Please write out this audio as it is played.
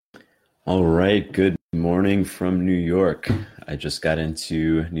All right, good morning from New York. I just got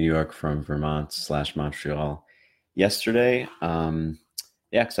into New York from Vermont/Montreal yesterday. Yeah,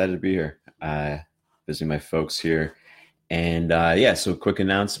 excited to be here. Visiting my folks here. And yeah, so quick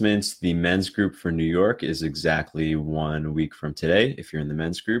announcements. The men's group for New York is exactly 1 week from today. If you're in the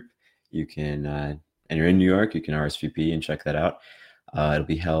men's group, you can, and you're in New York, you can RSVP and check that out. It'll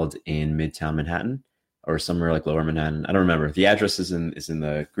be held in Midtown Manhattan or somewhere like Lower Manhattan. I don't remember. The address is in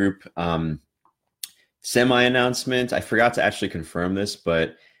the group. Semi announcement. I forgot to actually confirm this,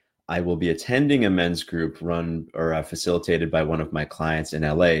 but I will be attending a men's group run or facilitated by one of my clients in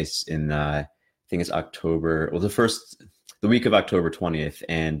LA in I think it's October. Well, the week of October 20th,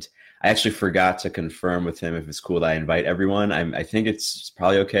 and I actually forgot to confirm with him if it's cool that I invite everyone. I think it's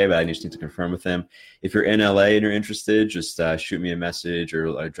probably okay, but I just need to confirm with him. If you're in LA and you're interested, just shoot me a message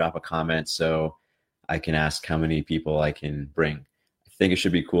or drop a comment so I can ask how many people I can bring. I think it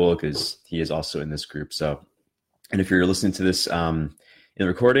should be cool because he is also in this group. So, and if you're listening to this in the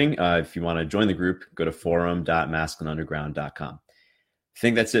recording, if you want to join the group, go to forum.masculineunderground.com. I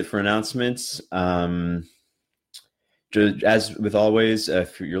think that's it for announcements. As with always,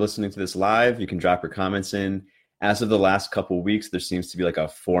 if you're listening to this live, you can drop your comments in. As of the last couple of weeks, there seems to be like a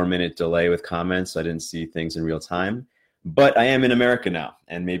 4-minute delay with comments. So I didn't see things in real time. But I am in America now,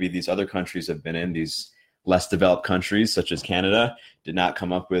 and maybe these other countries have been in, these less developed countries such as Canada did not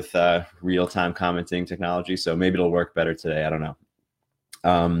come up with real-time commenting technology. So maybe it'll work better today. I don't know.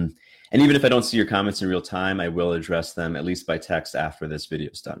 And even if I don't see your comments in real time, I will address them at least by text after this video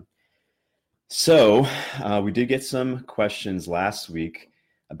is done. So we did get some questions last week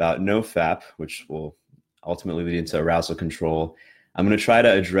about NoFap, which will ultimately lead into arousal control. I'm going to try to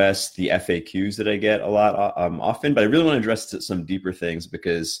address the FAQs that I get a lot often, but I really want to address some deeper things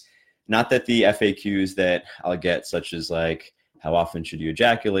because not that the FAQs that I'll get, such as like, how often should you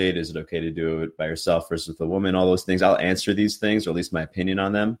ejaculate? Is it okay to do it by yourself versus with a woman? All those things, I'll answer these things, or at least my opinion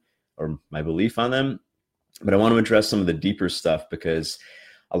on them or my belief on them. But I want to address some of the deeper stuff because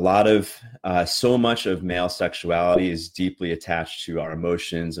a lot of, so much of male sexuality is deeply attached to our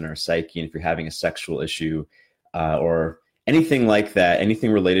emotions and our psyche. And if you're having a sexual issue or anything like that,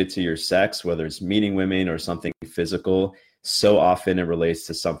 anything related to your sex, whether it's meeting women or something physical, so often it relates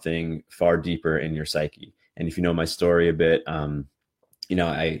to something far deeper in your psyche. And if you know my story a bit, I'm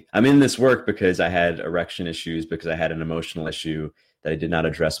in this work because I had erection issues, because I had an emotional issue that I did not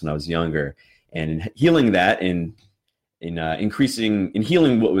address when I was younger. And in healing that, in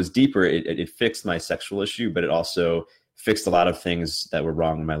healing what was deeper, it fixed my sexual issue, but it also fixed a lot of things that were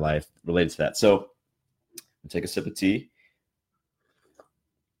wrong in my life related to that. So I'll take a sip of tea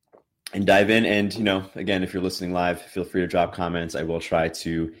and dive in. And, again, if you're listening live, feel free to drop comments. I will try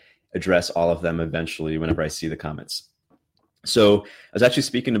to address all of them eventually whenever I see the comments. So I was actually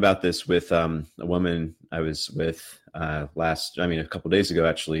speaking about this with a woman I was with a couple of days ago,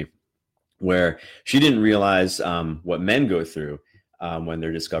 actually, where she didn't realize what men go through when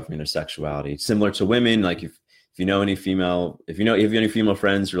they're discovering their sexuality. Similar to women, like if you have any female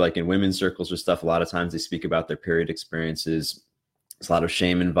friends or like in women's circles or stuff, a lot of times they speak about their period experiences. There's a lot of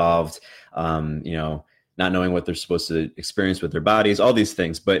shame involved, not knowing what they're supposed to experience with their bodies, all these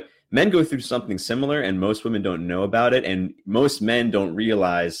things. But men go through something similar, and most women don't know about it. And most men don't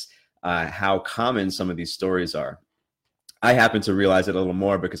realize how common some of these stories are. I happen to realize it a little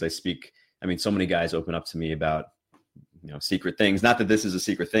more because so many guys open up to me about, secret things. Not that this is a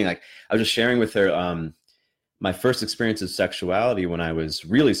secret thing. Like I was just sharing with her my first experience of sexuality when I was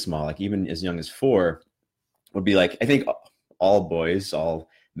really small, like even as young as 4, would be like, I think all boys, all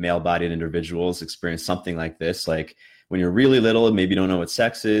male-bodied individuals experience something like this. Like when you're really little, maybe you don't know what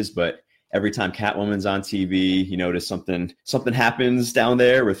sex is, but every time Catwoman's on TV, you notice something happens down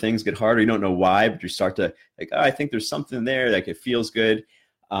there where things get harder. You don't know why, but you start to like, oh, I think there's something there, like it feels good.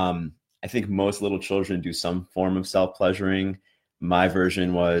 I think most little children do some form of self-pleasuring. My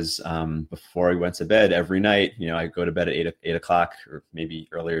version was before I went to bed every night, I go to bed at 8 o'clock or maybe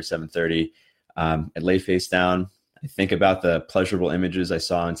earlier, 7:30. I'd lay face down. I think about the pleasurable images I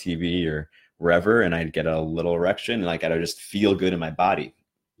saw on TV or wherever, and I'd get a little erection, and like I'd just feel good in my body.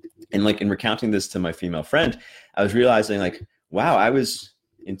 And like in recounting this to my female friend, I was realizing like, wow, I was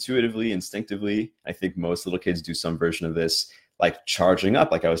instinctively, I think most little kids do some version of this, like charging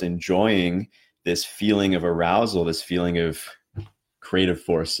up, like I was enjoying this feeling of arousal, this feeling of creative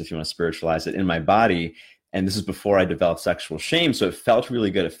force, if you want to spiritualize it, in my body. And this is before I developed sexual shame. So it felt really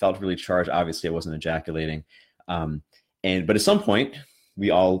good. It felt really charged. Obviously, I wasn't ejaculating. But at some point,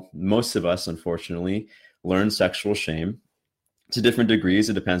 most of us, unfortunately, learn sexual shame to different degrees.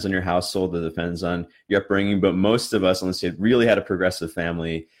 It depends on your household. It depends on your upbringing. But most of us, unless you really had a progressive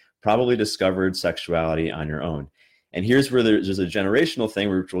family, probably discovered sexuality on your own. And here's where there's a generational thing,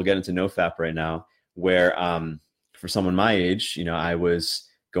 which we'll get into NoFap right now, where for someone my age, I was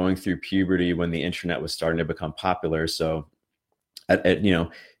going through puberty when the internet was starting to become popular. So,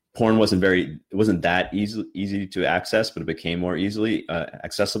 porn wasn't that easy to access, but it became more easily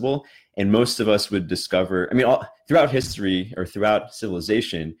accessible. And most of us would discover, throughout history or throughout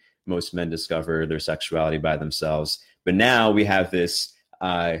civilization, most men discover their sexuality by themselves. But now we have this,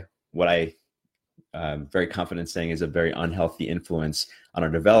 what I very confident saying is a very unhealthy influence on our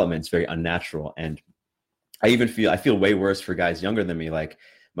development. It's very unnatural. And I feel way worse for guys younger than me, like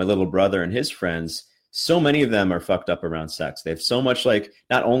my little brother and his friends. So many of them are fucked up around sex. They have so much,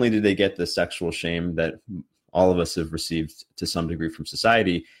 not only did they get the sexual shame that all of us have received to some degree from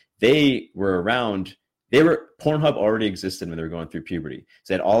society, Pornhub already existed when they were going through puberty.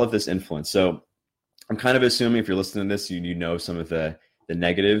 So they had all of this influence. So I'm kind of assuming if you're listening to this, you know some of the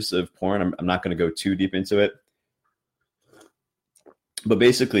negatives of porn. I'm not going to go too deep into it. But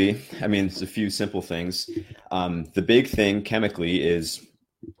basically, it's a few simple things. The big thing chemically is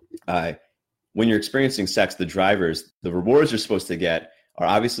when you're experiencing sex, the rewards you're supposed to get are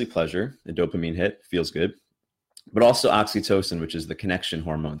obviously pleasure, the dopamine hit, feels good, but also oxytocin, which is the connection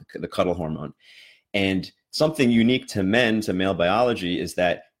hormone, the cuddle hormone. And something unique to male biology is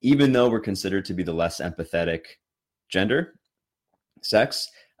that even though we're considered to be the less empathetic gender, sex,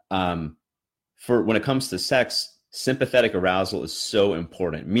 for when it comes to sex, sympathetic arousal is so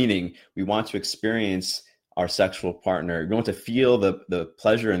important, meaning we want to experience our sexual partner. We want to feel the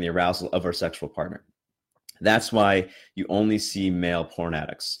pleasure and the arousal of our sexual partner. That's why you only see male porn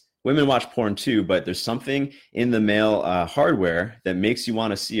addicts. Women watch porn too, but there's something in the male hardware that makes you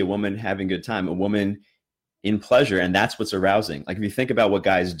want to see a woman having a good time, a woman in pleasure, and that's what's arousing. Like if you think about what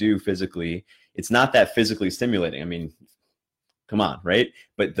guys do physically, it's not that physically stimulating. Come on, right?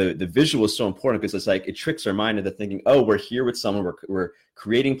 But the visual is so important because it's like it tricks our mind into thinking, oh, we're here with someone, we're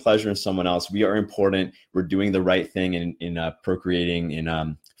creating pleasure in someone else, we are important, we're doing the right thing in procreating,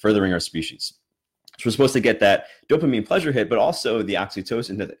 in furthering our species. So we're supposed to get that dopamine pleasure hit, but also the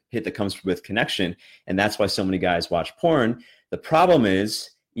oxytocin hit that comes with connection, and that's why so many guys watch porn. The problem is,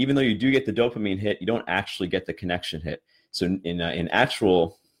 even though you do get the dopamine hit, you don't actually get the connection hit. So in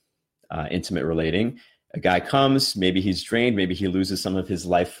actual intimate relating, a guy comes, maybe he's drained, maybe he loses some of his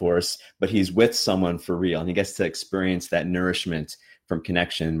life force, but he's with someone for real. And he gets to experience that nourishment from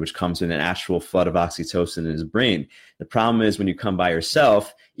connection, which comes in an actual flood of oxytocin in his brain. The problem is when you come by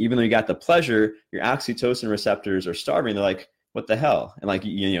yourself, even though you got the pleasure, your oxytocin receptors are starving. They're like, what the hell?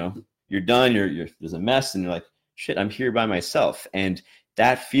 And you're done, there's a mess, and you're like, shit, I'm here by myself. And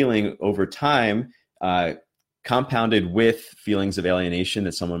that feeling over time, compounded with feelings of alienation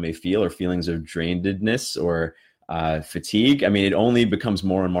that someone may feel, or feelings of drainedness or fatigue, it only becomes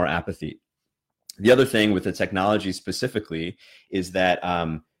more and more apathy. The other thing with the technology specifically is that,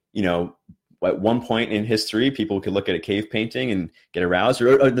 at one point in history, people could look at a cave painting and get aroused.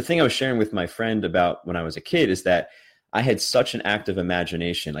 Or the thing I was sharing with my friend about when I was a kid is that I had such an active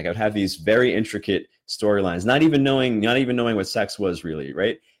imagination. Like I would have these very intricate storylines, not even knowing what sex was really,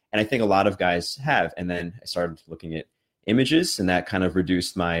 right? And I think a lot of guys have. And then I started looking at images, and that kind of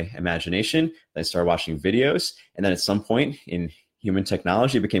reduced my imagination. Then I started watching videos. And then at some point in human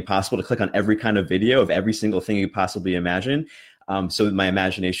technology, it became possible to click on every kind of video of every single thing you could possibly imagine. So my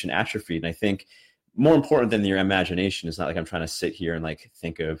imagination atrophied. And I think more important than your imagination is not like I'm trying to sit here and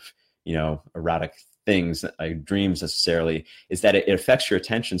think of, erotic things, like dreams necessarily, is that it affects your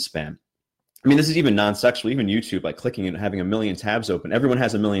attention span. This is even non-sexual, even YouTube, like clicking and having a million tabs open. Everyone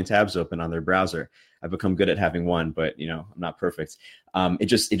has a million tabs open on their browser. I've become good at having one, but I'm not perfect.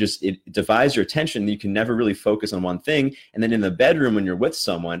 It divides your attention. You can never really focus on one thing. And then in the bedroom, when you're with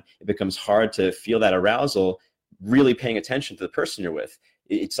someone, it becomes hard to feel that arousal, really paying attention to the person you're with.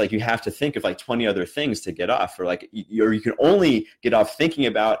 It's like you have to think of 20 other things to get off, or you can only get off thinking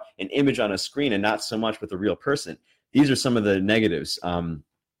about an image on a screen and not so much with a real person. These are some of the negatives.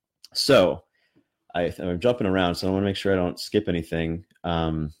 So I'm jumping around, so I want to make sure I don't skip anything.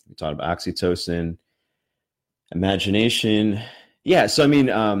 We talked about oxytocin, imagination. Yeah, so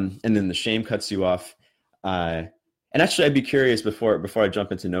and then the shame cuts you off. And actually, I'd be curious before I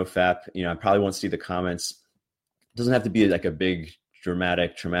jump into NoFap, I probably won't see the comments. It doesn't have to be like a big,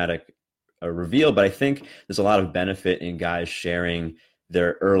 dramatic, traumatic reveal, but I think there's a lot of benefit in guys sharing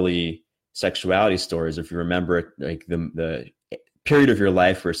their early sexuality stories. If you remember, the period of your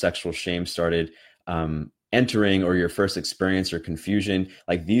life where sexual shame started entering, or your first experience or confusion,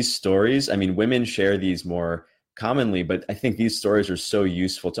 like these stories, women share these more commonly, but I think these stories are so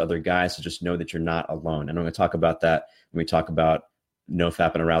useful to other guys to just know that you're not alone. And I'm going to talk about that when we talk about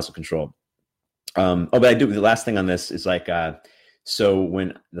NoFap and arousal control. But I do, the last thing on this is like, so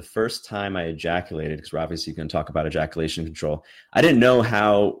when the first time I ejaculated, because we're obviously going to talk about ejaculation control, I didn't know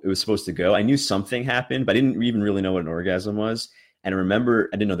how it was supposed to go. I knew something happened, but I didn't even really know what an orgasm was. And I remember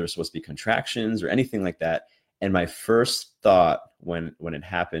I didn't know there was supposed to be contractions or anything like that. And my first thought when it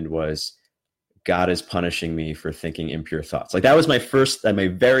happened was, God is punishing me for thinking impure thoughts. Like that was my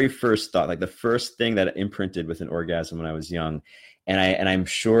very first thought, like the first thing that imprinted with an orgasm when I was young. And I'm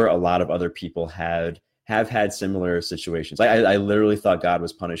sure a lot of other people have had similar situations. I literally thought God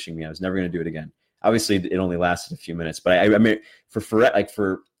was punishing me. I was never going to do it again. Obviously, it only lasted a few minutes, but I mean,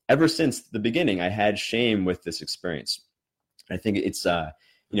 for ever since the beginning, I had shame with this experience. I think it's well,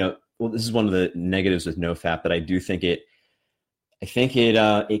 this is one of the negatives with NoFap, that I do think it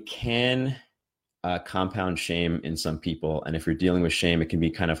can compound shame in some people, and if you're dealing with shame, it can be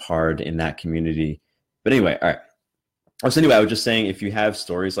kind of hard in that community. But anyway, all right. So anyway, I was just saying, if you have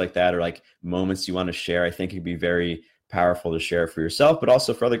stories like that or like moments you want to share, I think it'd be very powerful to share for yourself, but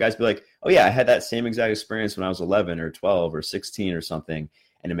also for other guys to be like, oh yeah, I had that same exact experience when I was 11 or 12 or 16 or something.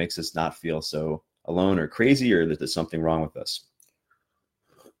 And it makes us not feel so alone or crazy, or that there's something wrong with us.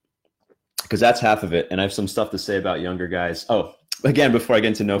 Because that's half of it. And I have some stuff to say about younger guys. Oh, again, before I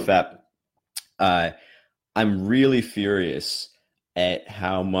get into NoFap, I'm really furious at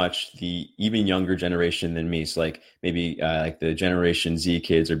how much the even younger generation than me, so like maybe like the Generation Z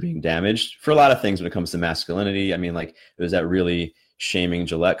kids, are being damaged for a lot of things when it comes to masculinity. I mean, like there's that really shaming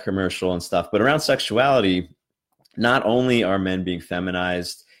Gillette commercial and stuff, but around sexuality, not only are men being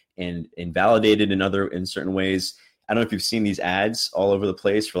feminized and invalidated in certain ways. I don't know if you've seen these ads all over the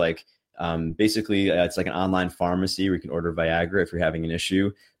place for like, basically it's like an online pharmacy where you can order Viagra if you're having an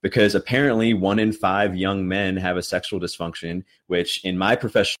issue, because apparently 1 in 5 young men have a sexual dysfunction, which in my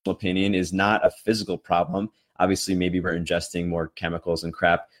professional opinion is not a physical problem. Obviously, maybe we're ingesting more chemicals and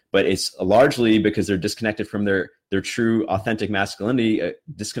crap, but it's largely because they're disconnected from their true authentic masculinity,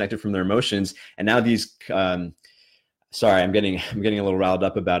 disconnected from their emotions. And now these, sorry, I'm getting a little riled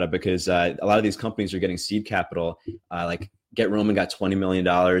up about it, because a lot of these companies are getting seed capital, like Get Roman got $20 million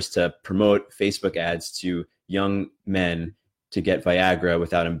to promote Facebook ads to young men to get Viagra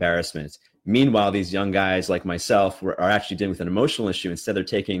without embarrassment. Meanwhile, these young guys like myself are actually dealing with an emotional issue. Instead, they're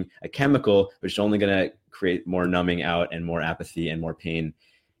taking a chemical, which is only going to create more numbing out and more apathy and more pain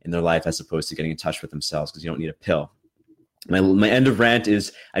in their life, as opposed to getting in touch with themselves, because you don't need a pill. My end of rant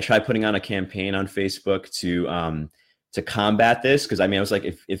is I tried putting on a campaign on Facebook to combat this, because I mean, I was like,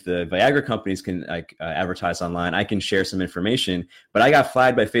 if the Viagra companies can like advertise online, I can share some information. But I got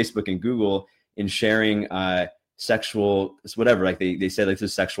flagged by Facebook and Google in sharing sexual whatever, like they said like this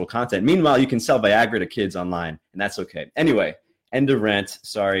is sexual content. Meanwhile, you can sell Viagra to kids online, and that's okay. Anyway, end of rant.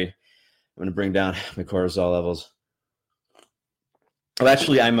 Sorry, I'm gonna bring down my cortisol levels. Well,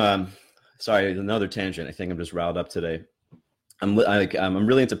 actually, I'm sorry, another tangent. I think I'm just riled up today. I'm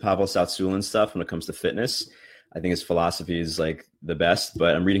really into Pavel Tsatsouline stuff when it comes to fitness. I think his philosophy is like the best,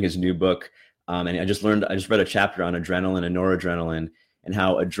 but I'm reading his new book. And I just read a chapter on adrenaline and noradrenaline, and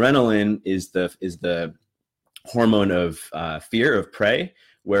how adrenaline is the hormone of fear, of prey,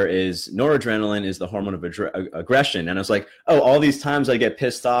 whereas noradrenaline is the hormone of aggression. And I was like, oh, all these times I get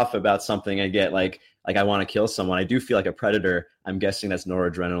pissed off about something, I get like I want to kill someone, I do feel like a predator. I'm guessing that's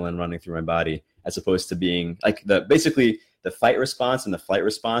noradrenaline running through my body, as opposed to being like basically the fight response and the flight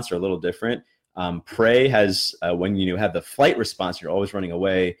response are a little different. Prey has, when you have the flight response, you're always running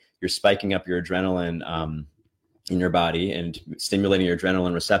away, you're spiking up your adrenaline in your body and stimulating your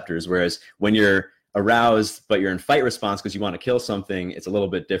adrenaline receptors. Whereas when you're aroused, but you're in fight response because you want to kill something, it's a little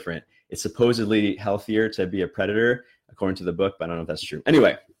bit different. It's supposedly healthier to be a predator, according to the book, but I don't know if that's true.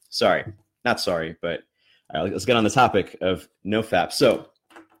 Anyway, not sorry, but all right, let's get on the topic of NoFap. So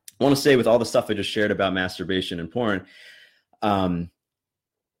I want to say, with all the stuff I just shared about masturbation and porn,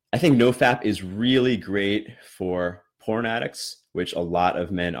 I think NoFap is really great for porn addicts, which a lot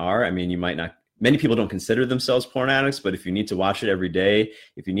of men are. I mean, many people don't consider themselves porn addicts, but if you need to watch it every day,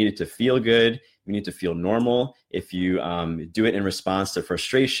 if you need it to feel good, you need to feel normal, if you do it in response to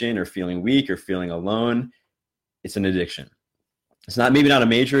frustration or feeling weak or feeling alone, it's an addiction. It's maybe not a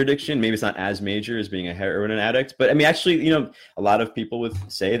major addiction. Maybe it's not as major as being a heroin addict. But I mean, actually, a lot of people would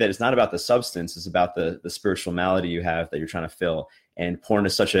say that it's not about the substance. It's about the spiritual malady you have that you're trying to fill. And porn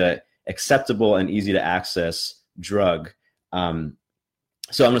is such a acceptable and easy to access drug. So I'm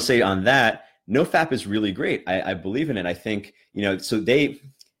going to say on that, NoFap is really great. I believe in it. I think, so they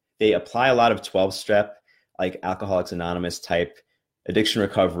apply a lot of 12-step, like Alcoholics Anonymous type addiction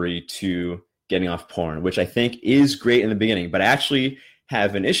recovery to getting off porn, which I think is great in the beginning. But I actually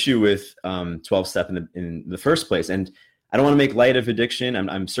have an issue with 12-step in the first place. And I don't want to make light of addiction.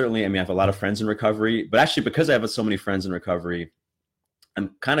 I'm certainly, I mean, I have a lot of friends in recovery, but actually because I have so many friends in recovery,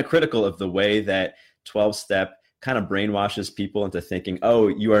 I'm kind of critical of the way that 12-step kind of brainwashes people into thinking, oh,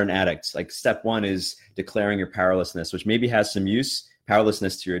 you are an addict. Like step one is declaring your powerlessness, which maybe has some use,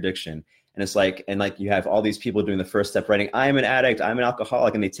 powerlessness to your addiction. And it's like, and like you have all these people doing the first step writing, I am an addict, I'm an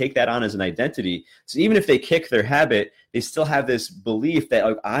alcoholic, and they take that on as an identity. So even if they kick their habit, they still have this belief that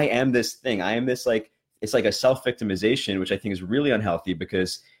like, I am this thing, I am this, like, it's like a self-victimization, which I think is really unhealthy,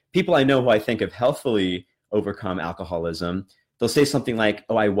 because people I know who I think have healthfully overcome alcoholism, they'll say something like,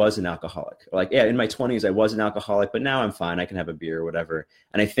 oh, I was an alcoholic. Or like, yeah, in my 20s, I was an alcoholic, but now I'm fine, I can have a beer or whatever.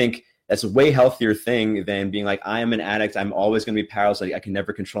 And I think that's a way healthier thing than being like, I am an addict, I'm always going to be powerless, like I can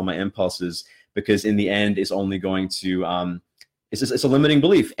never control my impulses, because in the end it's only going to, it's a limiting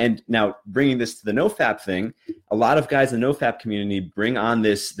belief. And now bringing this to the NoFap thing, a lot of guys in the NoFap community bring on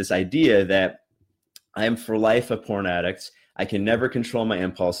this idea that I am for life a porn addict, I can never control my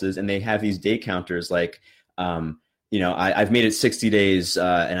impulses, and they have these day counters like, I've made it 60 days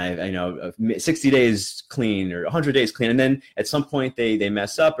and 60 days clean or 100 days clean. And then at some point they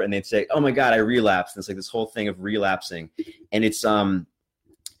mess up and they'd say, oh my God, I relapsed. And it's like this whole thing of relapsing. And it's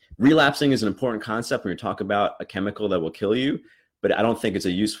relapsing is an important concept when you talk about a chemical that will kill you. But I don't think it's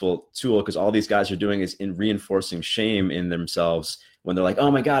a useful tool, because all these guys are doing is in reinforcing shame in themselves when they're like, oh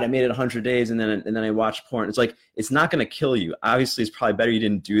my God, I made it 100 days and then I watched porn. It's like, it's not going to kill you. Obviously, it's probably better you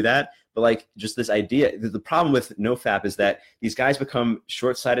didn't do that. But like just this idea, the problem with NoFap is that these guys become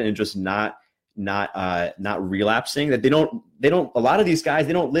short-sighted and just not relapsing. That they don't. A lot of these guys,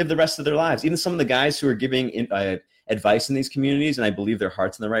 they don't live the rest of their lives. Even some of the guys who are giving advice in these communities, and I believe their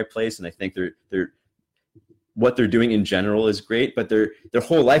heart's in the right place, and I think they're what they're doing in general is great. But their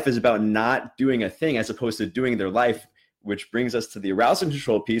whole life is about not doing a thing, as opposed to doing their life. Which brings us to the arousal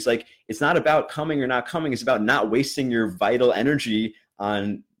control piece. Like, it's not about coming or not coming. It's about not wasting your vital energy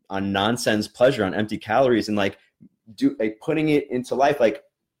on nonsense pleasure, on empty calories, and putting it into life. Like,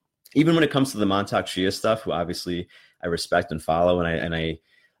 even when it comes to the Mantak Chia stuff, who obviously I respect and follow, and I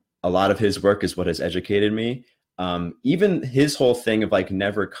a lot of his work is what has educated me. Even his whole thing of like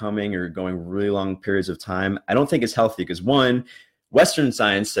never coming or going really long periods of time, I don't think it's healthy, because one, Western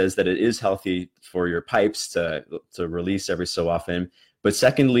science says that it is healthy for your pipes to release every so often. But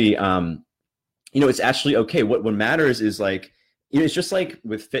secondly, it's actually okay. What matters is like, it's just like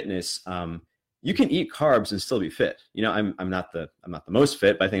with fitness. You can eat carbs and still be fit. I'm not the most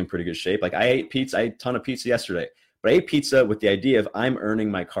fit, but I think I'm in pretty good shape. Like I ate a ton of pizza yesterday, but I ate pizza with the idea of I'm earning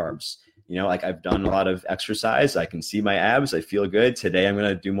my carbs. Like I've done a lot of exercise. I can see my abs. I feel good. Today I'm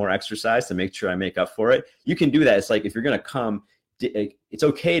going to do more exercise to make sure I make up for it. You can do that. It's like, if you're going to come, it's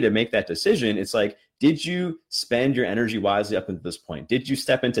okay to make that decision. It's like, did you spend your energy wisely up until this point? Did you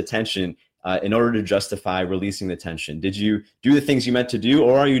step into tension in order to justify releasing the tension? Did you do the things you meant to do,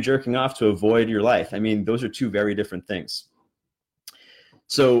 or are you jerking off to avoid your life? I mean, those are two very different things.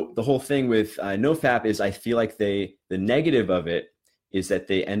 So the whole thing with NoFap is, I feel like the negative of it is that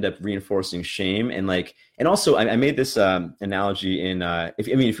they end up reinforcing shame. And also I made this analogy in, if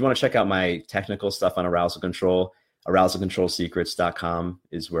you want to check out my technical stuff on arousal control, arousalcontrolsecrets.com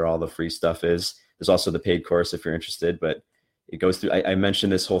is where all the free stuff is. There's also the paid course if you're interested, but it goes through, I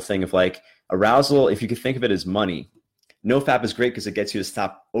mentioned this whole thing of like arousal, if you could think of it as money. NoFap is great because it gets you to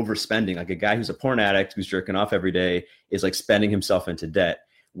stop overspending. Like a guy who's a porn addict who's jerking off every day is like spending himself into debt.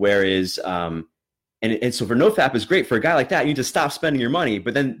 Whereas, and so for NoFap is great for a guy like that. You need to stop spending your money,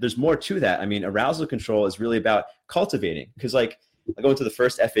 but then there's more to that. I mean, arousal control is really about cultivating, because like I go into the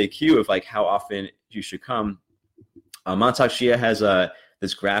first FAQ of like how often you should come. Mantak Chia has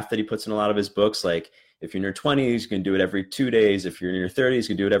this graph that he puts in a lot of his books. Like if you're in your 20s, you can do it every 2 days. If you're in your 30s, you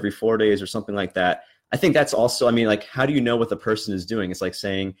can do it every 4 days or something like that. I think that's also, I mean, like, how do you know what the person is doing? It's like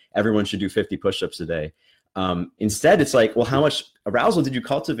saying everyone should do 50 push-ups a day. Instead, it's like, well, how much arousal did you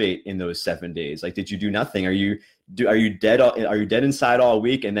cultivate in those 7 days? Like, did you do nothing? Are you dead inside all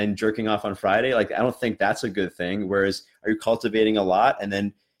week and then jerking off on Friday? Like, I don't think that's a good thing. Whereas, are you cultivating a lot and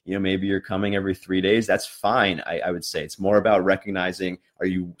then, maybe you're coming every 3 days? That's fine. I would say it's more about recognizing, are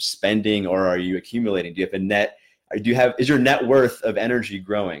you spending or are you accumulating? Do you have a net? Is your net worth of energy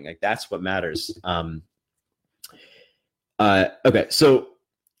growing? Like, that's what matters. Okay. So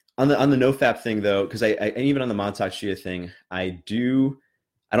on the NoFap thing though, because I even on the Mantak Chia thing, I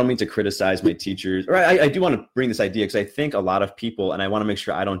don't mean to criticize my teachers, or I do want to bring this idea, because I think a lot of people, and I want to make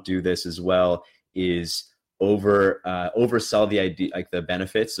sure I don't do this as well, is oversell the idea, like the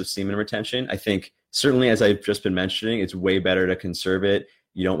benefits of semen retention. I think certainly, as I've just been mentioning, it's way better to conserve it.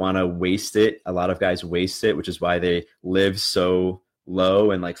 You don't want to waste it. A lot of guys waste it, which is why they live so low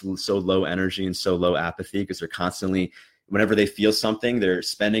and like so low energy and so low apathy, because they're constantly whenever they feel something, they're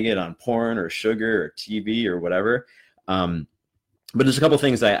spending it on porn or sugar or TV or whatever. But there's a couple of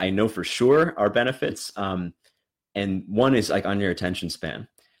things that I know for sure are benefits. And one is like on your attention span.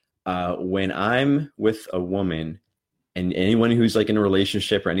 When I'm with a woman, and anyone who's like in a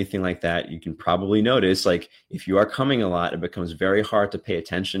relationship or anything like that, you can probably notice, like, if you are coming a lot, it becomes very hard to pay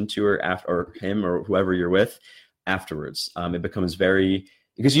attention to her or him or whoever you're with afterwards. It becomes very,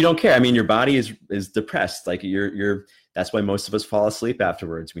 because you don't care. I mean, your body is depressed. Like that's why most of us fall asleep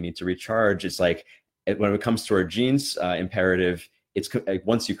afterwards. We need to recharge. It's like when it comes to our genes imperative, it's like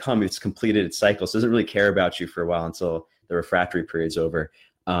once you come, it's completed its cycle. So it doesn't really care about you for a while until the refractory period's over.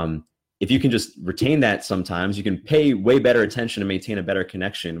 If you can just retain that, sometimes you can pay way better attention and maintain a better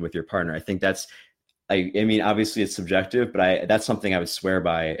connection with your partner. I think that's, I mean, obviously it's subjective, but that's something I would swear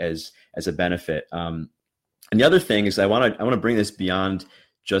by as a benefit. And the other thing is I want to bring this beyond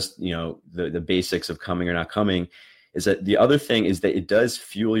just, the basics of coming or not coming, is that the other thing is that it does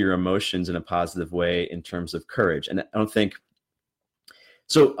fuel your emotions in a positive way in terms of courage. And I don't think,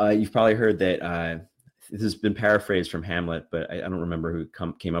 so you've probably heard that, this has been paraphrased from Hamlet, but I don't remember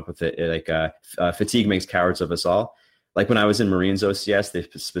who came up with it. Fatigue makes cowards of us all. Like when I was in Marines OCS, they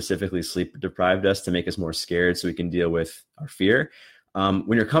specifically sleep deprived us to make us more scared so we can deal with our fear.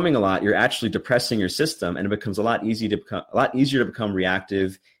 When you're coming a lot, you're actually depressing your system, and it becomes a lot easier to become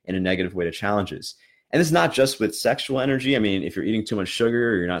reactive in a negative way to challenges. And it's not just with sexual energy. I mean, if you're eating too much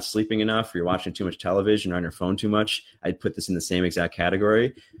sugar, or you're not sleeping enough, or you're watching too much television, or on your phone too much, I'd put this in the same exact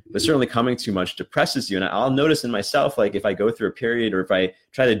category. But certainly coming too much depresses you. And I'll notice in myself, like if I go through a period, or if I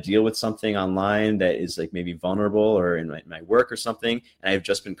try to deal with something online that is like maybe vulnerable, or in my work or something, and I've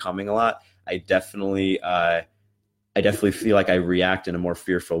just been coming a lot, I definitely feel like I react in a more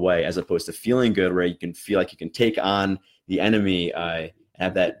fearful way, as opposed to feeling good, where you can feel like you can take on the enemy,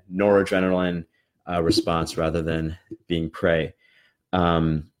 have that noradrenaline response rather than being prey.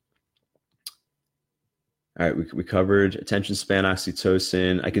 All right, we covered attention span,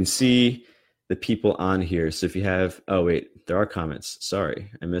 oxytocin. I can see the people on here. So if you have, oh wait, there are comments.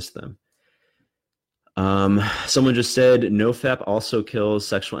 Sorry, I missed them. Someone just said NoFap also kills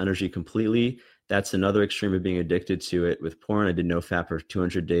sexual energy completely. That's another extreme of being addicted to it. With porn, I did NoFap for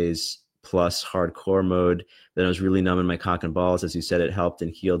 200 days plus hardcore mode. Then I was really numb in my cock and balls. As you said, it helped and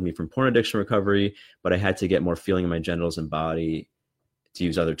healed me from porn addiction recovery, but I had to get more feeling in my genitals and body to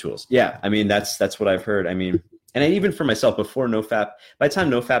use other tools. Yeah, I mean, that's what I've heard. I mean, and even for myself, before NoFap, by the time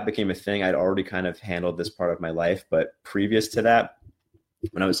NoFap became a thing, I'd already kind of handled this part of my life. But previous to that,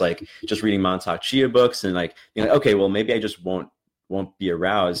 when I was like just reading Montauk Chia books and like, okay, well, maybe I just won't be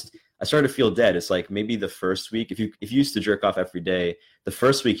aroused, I started to feel dead. It's like maybe the first week, if you used to jerk off every day, the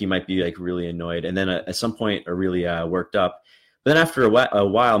first week you might be like really annoyed, and then at some point are really worked up. But then after a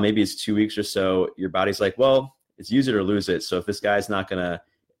while, maybe it's 2 weeks or so, your body's like, well, it's use it or lose it. So if this guy's not gonna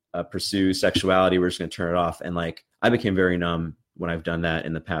pursue sexuality, we're just gonna turn it off. And like I became very numb when I've done that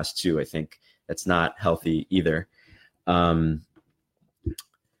in the past too. I think that's not healthy either.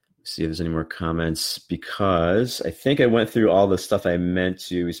 See if there's any more comments, because I think I went through all the stuff I meant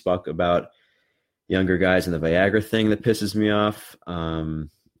to. We spoke about younger guys and the Viagra thing that pisses me off. The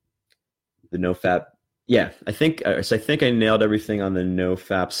NoFap. Yeah, I think I nailed everything on the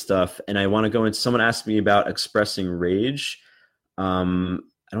NoFap stuff. And I want to go into, someone asked me about expressing rage. I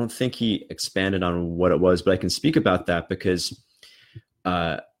don't think he expanded on what it was, but I can speak about that because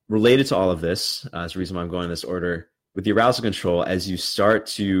related to all of this, is the reason why I'm going in this order. With the arousal control, as you start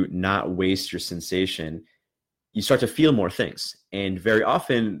to not waste your sensation, you start to feel more things. And very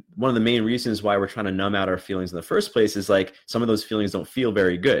often, one of the main reasons why we're trying to numb out our feelings in the first place is like some of those feelings don't feel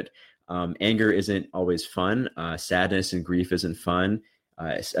very good. Anger isn't always fun. Sadness and grief isn't fun.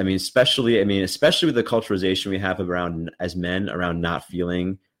 Especially with the culturalization we have around as men around not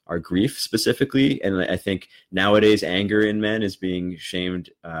feeling our grief specifically. And I think nowadays anger in men is being shamed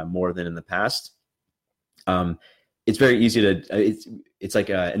more than in the past. It's very easy to, it's like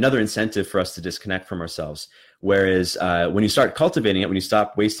another incentive for us to disconnect from ourselves. Whereas when you start cultivating it, when you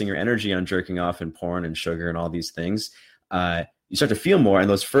stop wasting your energy on jerking off and porn and sugar and all these things, you start to feel more. And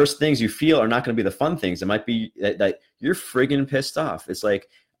those first things you feel are not going to be the fun things. It might be that you're friggin' pissed off. It's like,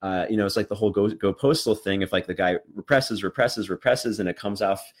 it's like the whole go postal thing. If like the guy represses and it comes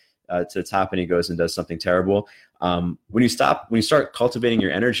off to the top and he goes and does something terrible. When you start cultivating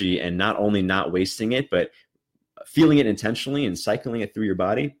your energy and not only not wasting it, but feeling it intentionally and cycling it through your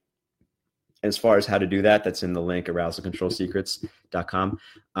body. As far as how to do that, that's in the link, arousalcontrolsecrets.com.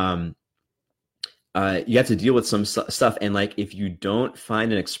 you have to deal with some stuff. And like, if you don't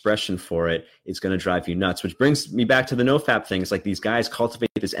find an expression for it, it's going to drive you nuts, which brings me back to the nofap thing. It's like these guys cultivate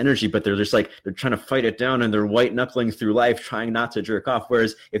this energy, but they're just like, they're trying to fight it down and they're white knuckling through life, trying not to jerk off.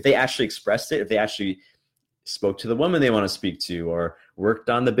 Whereas if they actually expressed it, if they actually spoke to the woman they want to speak to, or worked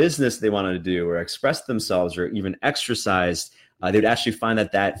on the business they wanted to do, or expressed themselves, or even exercised, they would actually find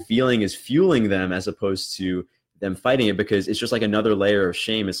that that feeling is fueling them as opposed to them fighting it, because it's just like another layer of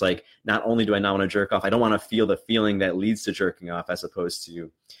shame. It's like, not only do I not want to jerk off, I don't want to feel the feeling that leads to jerking off, as opposed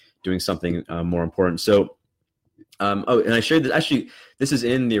to doing something more important. So, and I shared this, actually, this is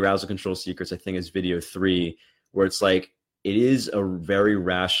in the Arousal Control Secrets, I think it's video 3, where it's like, it is a very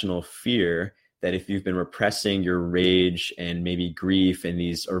rational fear that if you've been repressing your rage and maybe grief and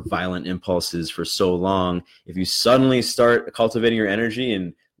these or violent impulses for so long, if you suddenly start cultivating your energy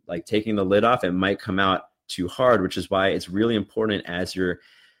and like taking the lid off, it might come out too hard, which is why it's really important, as you're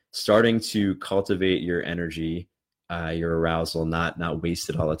starting to cultivate your energy, your arousal, not waste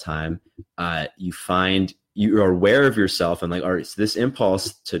it all the time. You find you are aware of yourself and like, all right, it's this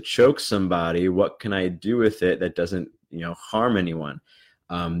impulse to choke somebody. What can I do with it that doesn't, harm anyone?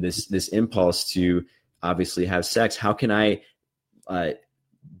 This impulse to obviously have sex. How can I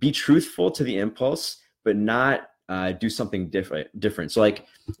be truthful to the impulse, but not do something different? So like,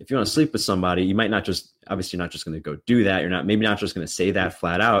 if you want to sleep with somebody, you might not just, obviously you're not just going to go do that. Maybe not just going to say that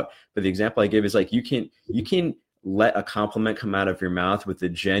flat out. But the example I give is like, you can let a compliment come out of your mouth with the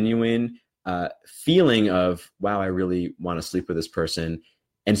genuine feeling of, wow, I really want to sleep with this person.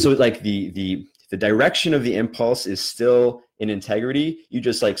 And so like the direction of the impulse is still in integrity. You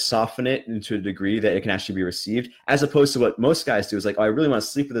just like soften it into a degree that it can actually be received, as opposed to what most guys do is like, oh, I really want to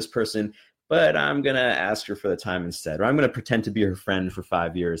sleep with this person, but I'm going to ask her for the time instead. Or I'm going to pretend to be her friend for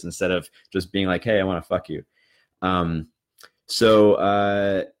 5 years instead of just being like, hey, I want to fuck you. So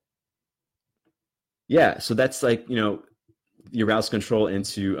that's like, the arousal control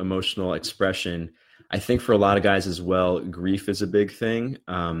into emotional expression. I think for a lot of guys as well, grief is a big thing.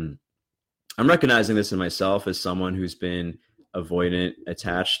 I'm recognizing this in myself as someone who's been avoidant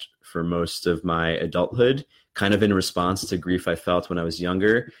attached for most of my adulthood, kind of in response to grief I felt when I was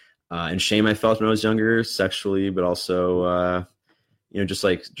younger. And shame I felt when I was younger, sexually, but also,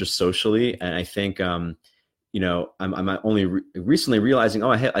 just socially. And I think, I'm only recently realizing,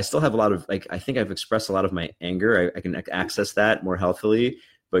 I still have a lot of, like, I think I've expressed a lot of my anger. I can access that more healthily,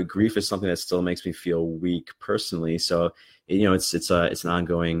 but grief is something that still makes me feel weak personally. So, it's an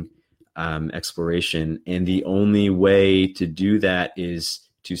ongoing exploration. And the only way to do that is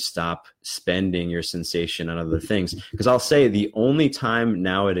to stop spending your sensation on other things. Because I'll say the only time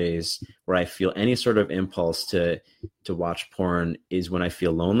nowadays where I feel any sort of impulse to watch porn is when I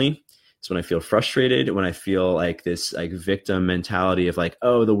feel lonely. It's when I feel frustrated, when I feel like this like victim mentality of like,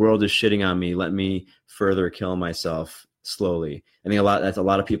 oh, the world is shitting on me, let me further kill myself slowly. I think a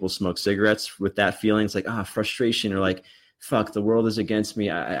lot of people smoke cigarettes with that feeling. It's like, frustration, or like, fuck, the world is against me,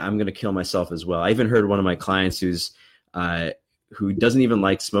 I'm going to kill myself as well. I even heard one of my clients who doesn't even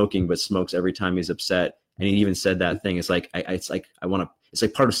like smoking, but smokes every time he's upset. And he even said that thing. It's like, it's like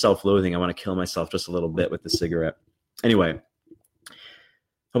part of self-loathing. I want to kill myself just a little bit with the cigarette. Anyway,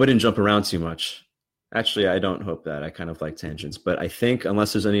 hope I didn't jump around too much. Actually, I don't hope that. I kind of like tangents. But I think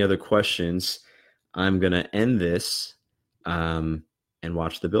unless there's any other questions, I'm going to end this and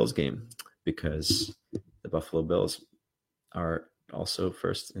watch the Bills game, because the Buffalo Bills are also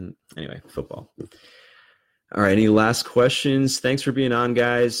first in, anyway, football. All right. Any last questions? Thanks for being on,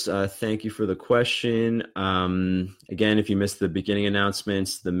 guys. Thank you for the question. Again, if you missed the beginning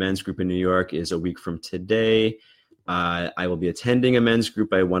announcements, the men's group in New York is a week from today. I will be attending a men's group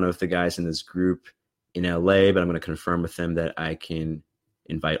by one of the guys in this group in LA, but I'm going to confirm with them that I can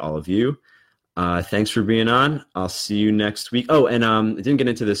invite all of you. Thanks for being on. I'll see you next week. Oh, and I didn't get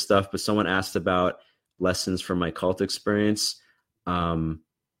into this stuff, but someone asked about lessons from my cult experience. Actually,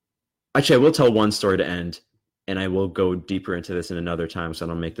 I will tell one story to end, and I will go deeper into this in another time, so I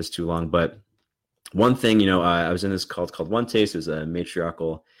don't make this too long. But one thing, I was in this cult called One Taste. It was a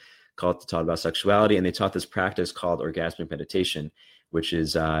matriarchal cult that taught about sexuality, and they taught this practice called orgasmic meditation, which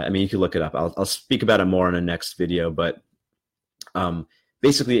is, you can look it up. I'll speak about it more in a next video, but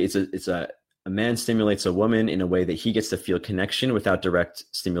basically it's a man stimulates a woman in a way that he gets to feel connection without direct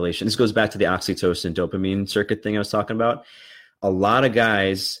stimulation. This goes back to the oxytocin dopamine circuit thing I was talking about. A lot of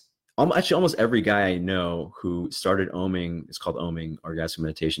guys, actually almost every guy I know who started OMing, it's called OMing, orgasmic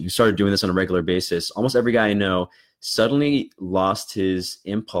meditation, who started doing this on a regular basis, almost every guy I know suddenly lost his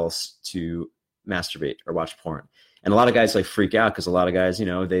impulse to masturbate or watch porn. And a lot of guys like freak out because a lot of guys, you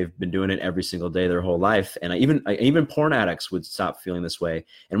know, they've been doing it every single day their whole life. And even porn addicts would stop feeling this way.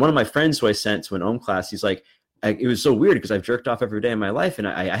 And one of my friends who I sent to an OM class, he's like, it was so weird because I've jerked off every day in my life, and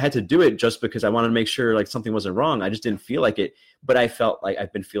I had to do it just because I wanted to make sure like something wasn't wrong. I just didn't feel like it, but I felt like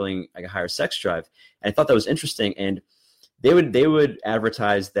I've been feeling like a higher sex drive. And I thought that was interesting. And they would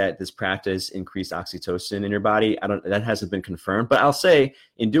advertise that this practice increased oxytocin in your body. That hasn't been confirmed, but I'll say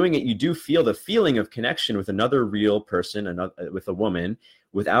in doing it, you do feel the feeling of connection with another real person, with a woman,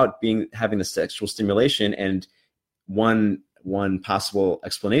 without having the sexual stimulation. And one possible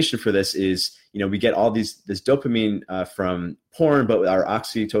explanation for this is, you know, we get all this dopamine from porn, but our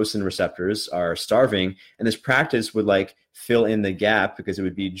oxytocin receptors are starving, and this practice would like fill in the gap because it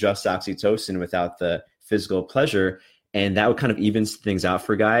would be just oxytocin without the physical pleasure. And that would kind of even things out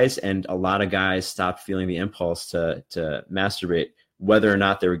for guys. And a lot of guys stopped feeling the impulse to masturbate, whether or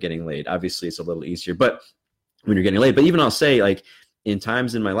not they were getting laid. Obviously, it's a little easier, but when you're getting laid. But even I'll say, like, in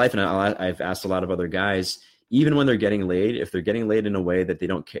times in my life, and I've asked a lot of other guys, even when they're getting laid, if they're getting laid in a way that they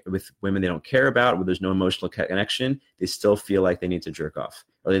don't care, with women they don't care about, where there's no emotional connection, they still feel like they need to jerk off.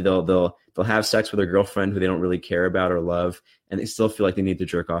 Or they'll have sex with their girlfriend who they don't really care about or love, and they still feel like they need to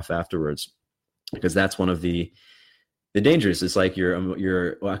jerk off afterwards, because that's one of the dangers. Is like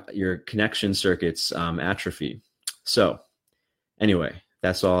your connection circuits atrophy. So anyway,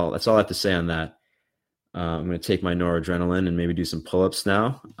 that's all I have to say on that. I'm going to take my noradrenaline and maybe do some pull-ups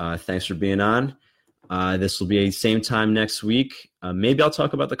now. Thanks for being on. This will be same time next week. Maybe I'll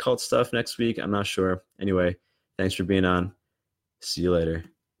talk about the cult stuff next week. I'm not sure. Anyway, thanks for being on. See you later.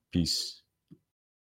 Peace.